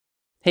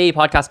Hey,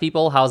 podcast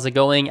people, how's it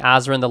going?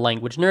 Azrin, the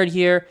language nerd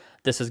here.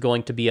 This is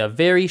going to be a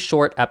very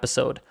short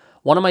episode.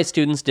 One of my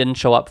students didn't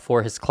show up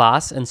for his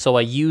class, and so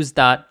I used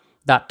that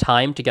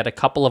time to get a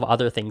couple of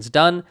other things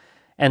done.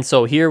 And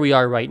so here we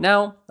are right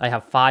now. I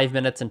have 5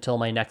 minutes until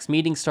my next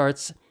meeting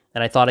starts,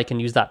 and I thought I can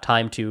use that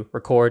time to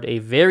record a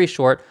very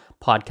short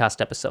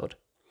podcast episode.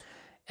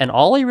 And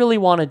all I really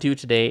want to do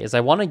today is I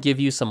want to give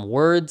you some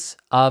words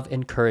of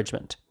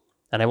encouragement.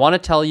 And I want to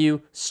tell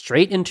you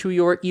straight into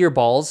your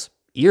earballs.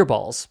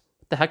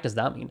 The heck does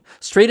that mean?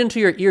 Straight into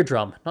your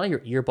eardrum, not your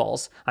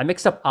earballs. I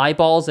mixed up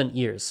eyeballs and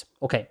ears.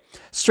 Okay,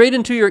 straight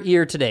into your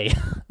ear today,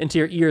 into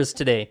your ears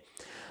today,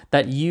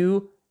 that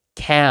you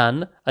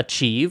can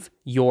achieve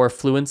your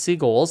fluency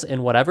goals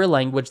in whatever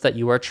language that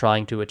you are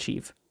trying to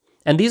achieve.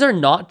 And these are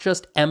not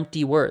just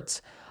empty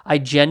words. I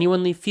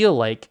genuinely feel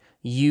like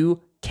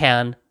you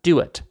can do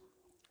it.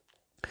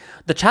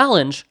 The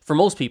challenge for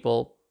most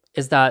people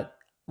is that,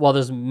 well,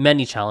 there's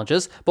many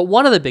challenges, but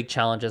one of the big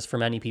challenges for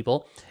many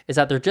people is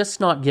that they're just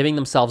not giving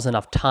themselves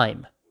enough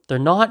time. They're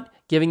not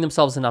giving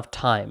themselves enough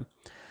time.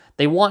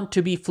 They want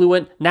to be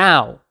fluent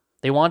now.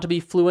 They want to be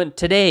fluent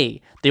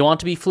today. They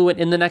want to be fluent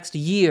in the next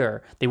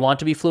year. They want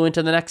to be fluent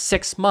in the next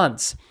 6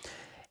 months.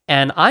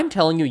 And I'm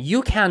telling you,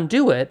 you can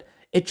do it.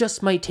 It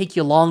just might take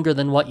you longer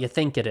than what you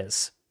think it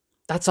is.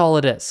 That's all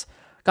it is.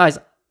 Guys,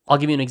 I'll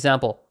give you an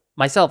example.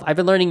 Myself, I've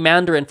been learning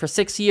Mandarin for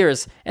 6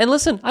 years. And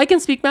listen, I can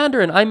speak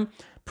Mandarin. I'm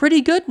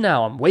pretty good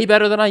now. I'm way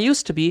better than I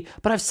used to be,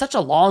 but I have such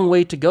a long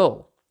way to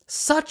go.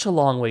 Such a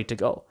long way to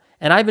go.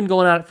 And I've been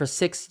going at it for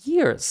 6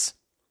 years.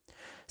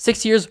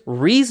 6 years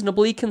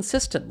reasonably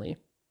consistently.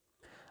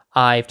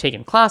 I've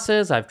taken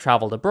classes, I've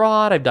traveled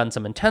abroad, I've done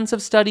some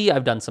intensive study,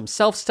 I've done some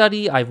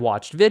self-study, I've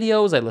watched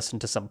videos, I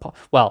listened to some,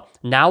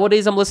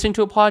 nowadays I'm listening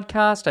to a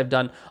podcast, I've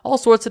done all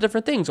sorts of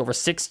different things over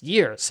 6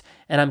 years,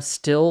 and I'm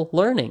still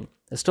learning.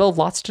 I still have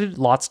lots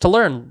to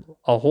learn,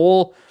 a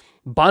whole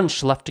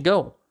bunch left to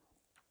go.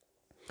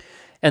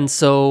 And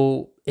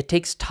so it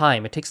takes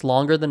time. It takes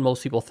longer than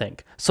most people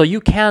think. So you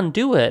can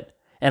do it.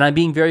 And I'm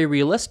being very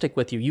realistic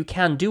with you. You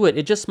can do it.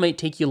 It just might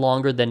take you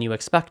longer than you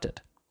expected.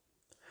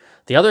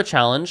 The other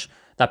challenge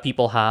that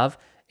people have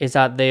is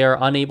that they are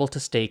unable to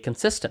stay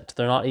consistent.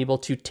 They're not able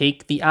to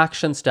take the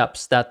action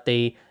steps that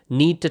they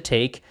need to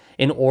take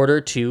in order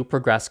to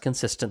progress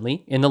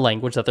consistently in the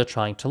language that they're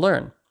trying to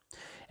learn.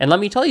 And let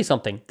me tell you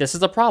something. This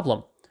is a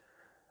problem.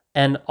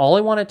 And all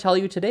I want to tell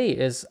you today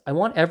is I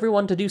want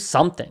everyone to do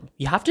something.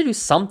 You have to do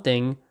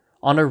something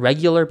on a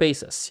regular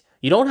basis.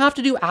 You don't have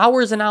to do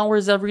hours and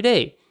hours every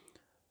day.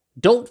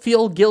 Don't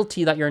feel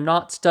guilty that you're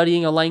not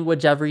studying a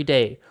language every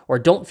day, or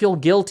don't feel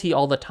guilty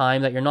all the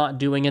time that you're not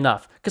doing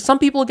enough. Because some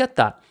people get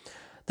that.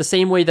 The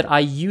same way that I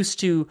used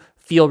to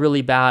feel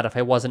really bad if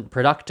I wasn't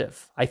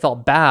productive. I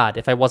felt bad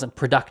if I wasn't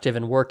productive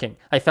and working.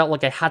 I felt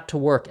like I had to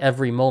work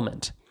every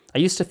moment. I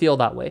used to feel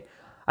that way.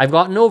 I've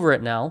gotten over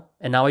it now,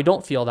 and now I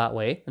don't feel that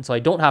way, and so I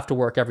don't have to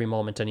work every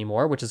moment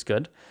anymore, which is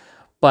good.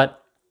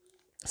 But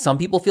some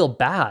people feel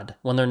bad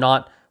when they're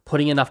not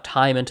putting enough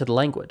time into the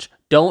language.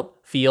 Don't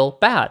feel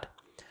bad.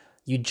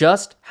 You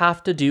just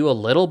have to do a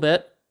little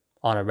bit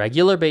on a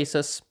regular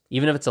basis,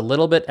 even if it's a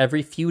little bit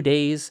every few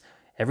days,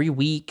 every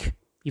week,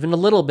 even a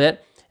little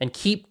bit, and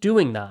keep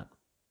doing that.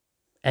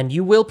 And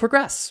you will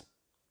progress,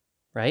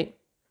 right?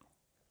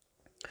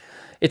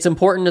 It's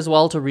important as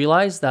well to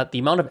realize that the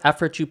amount of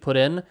effort you put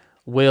in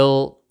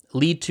will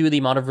lead to the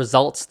amount of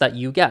results that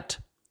you get.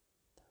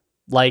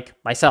 Like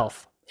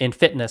myself in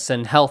fitness,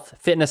 health,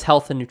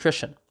 and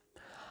nutrition.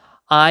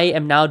 I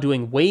am now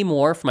doing way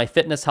more for my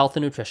fitness, health,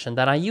 and nutrition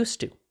than I used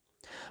to.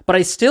 But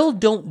I still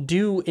don't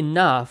do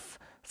enough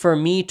for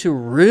me to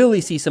really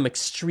see some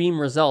extreme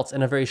results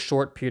in a very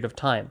short period of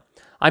time.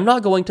 I'm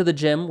not going to the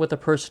gym with a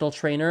personal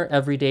trainer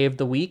every day of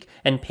the week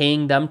and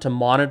paying them to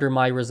monitor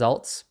my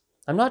results.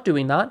 I'm not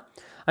doing that.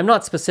 I'm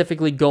not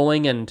specifically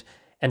going and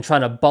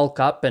trying to bulk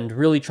up and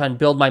really try and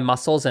build my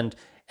muscles and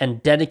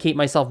dedicate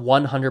myself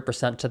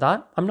 100% to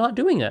that. I'm not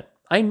doing it.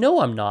 I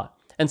know I'm not.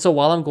 And so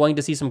while I'm going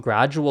to see some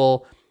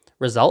gradual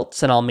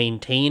results and I'll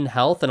maintain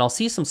health and I'll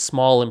see some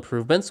small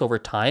improvements over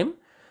time,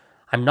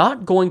 I'm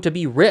not going to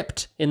be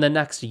ripped in the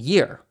next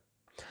year.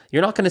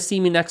 You're not going to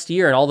see me next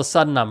year and all of a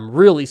sudden I'm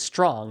really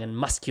strong and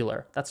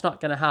muscular. That's not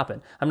going to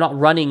happen. I'm not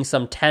running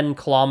some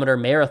 10-kilometer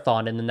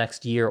marathon in the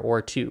next year or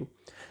two.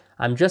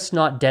 I'm just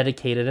not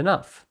dedicated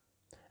enough.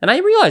 And I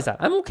realize that.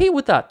 I'm okay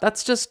with that.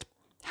 That's just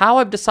how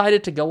I've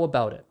decided to go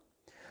about it.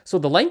 So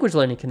the language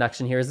learning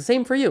connection here is the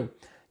same for you.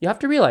 You have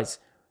to realize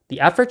the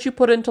effort you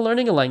put into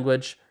learning a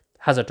language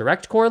has a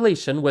direct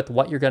correlation with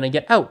what you're going to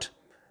get out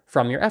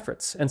from your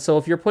efforts. And so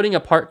if you're putting a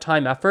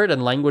part-time effort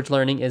and language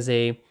learning is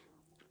a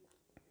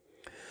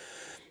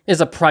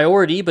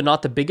priority, but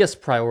not the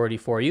biggest priority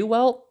for you,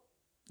 well,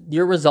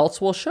 your results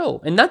will show.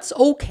 And that's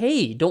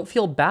okay. Don't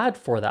feel bad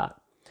for that.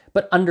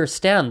 But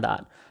understand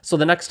that. So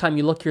the next time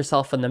you look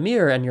yourself in the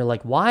mirror and you're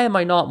like, why am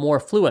I not more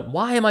fluent?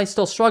 Why am I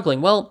still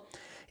struggling? Well,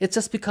 it's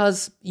just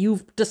because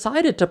you've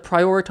decided to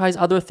prioritize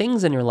other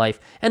things in your life,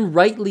 and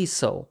rightly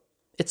so.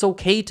 It's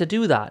okay to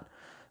do that.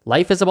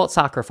 Life is about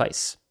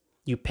sacrifice.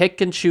 You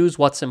pick and choose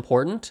what's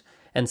important,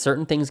 and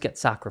certain things get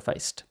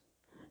sacrificed.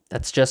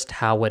 That's just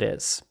how it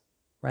is,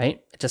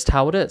 right? It's just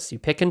how it is. You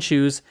pick and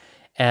choose,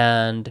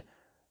 and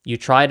you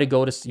try to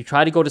go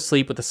to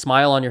sleep with a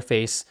smile on your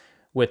face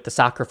with the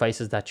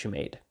sacrifices that you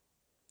made.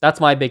 That's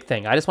my big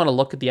thing. I just want to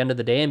look at the end of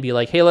the day and be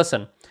like, hey,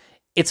 listen,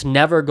 it's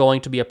never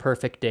going to be a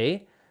perfect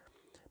day,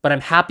 but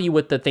I'm happy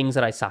with the things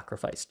that I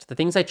sacrificed. The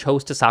things I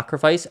chose to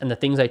sacrifice and the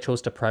things I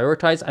chose to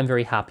prioritize, I'm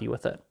very happy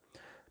with it.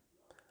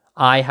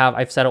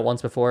 I've said it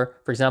once before.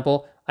 For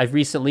example, I've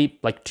recently,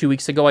 like 2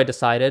 weeks ago, I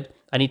decided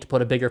I need to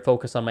put a bigger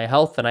focus on my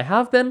health than I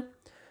have been.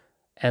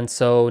 And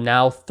so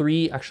now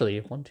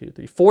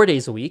 4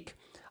 days a week,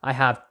 I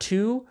have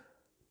 2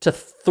 to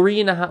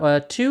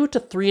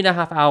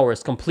 3.5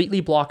 hours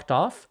completely blocked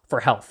off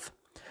for health.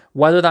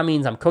 Whether that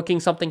means I'm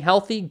cooking something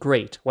healthy,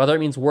 great. Whether it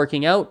means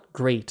working out,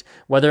 great.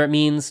 Whether it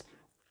means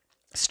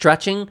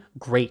stretching,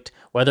 great.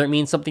 Whether it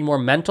means something more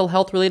mental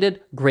health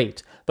related,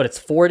 great. But it's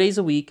 4 days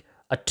a week,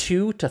 a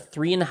 2 to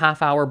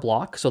 3.5 hour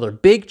block. So they're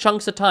big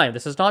chunks of time.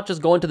 This is not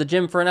just going to the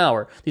gym for an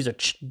hour. These are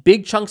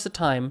big chunks of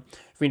time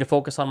for me to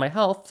focus on my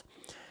health.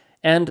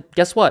 And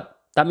guess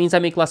what? That means I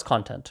make less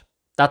content.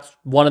 That's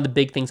one of the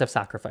big things I've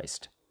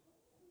sacrificed.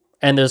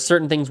 And there's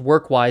certain things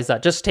work-wise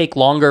that just take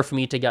longer for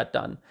me to get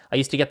done. I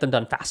used to get them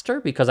done faster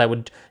because I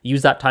would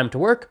use that time to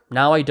work.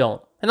 Now I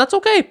don't. And that's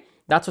okay.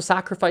 That's a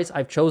sacrifice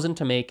I've chosen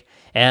to make,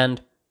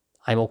 and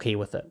I'm okay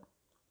with it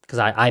because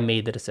I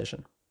made the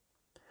decision.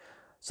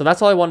 So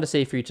that's all I wanted to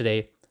say for you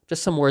today.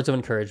 Just some words of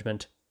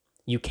encouragement.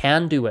 You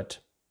can do it.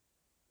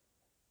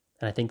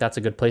 And I think that's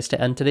a good place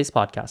to end today's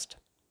podcast.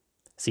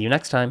 See you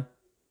next time.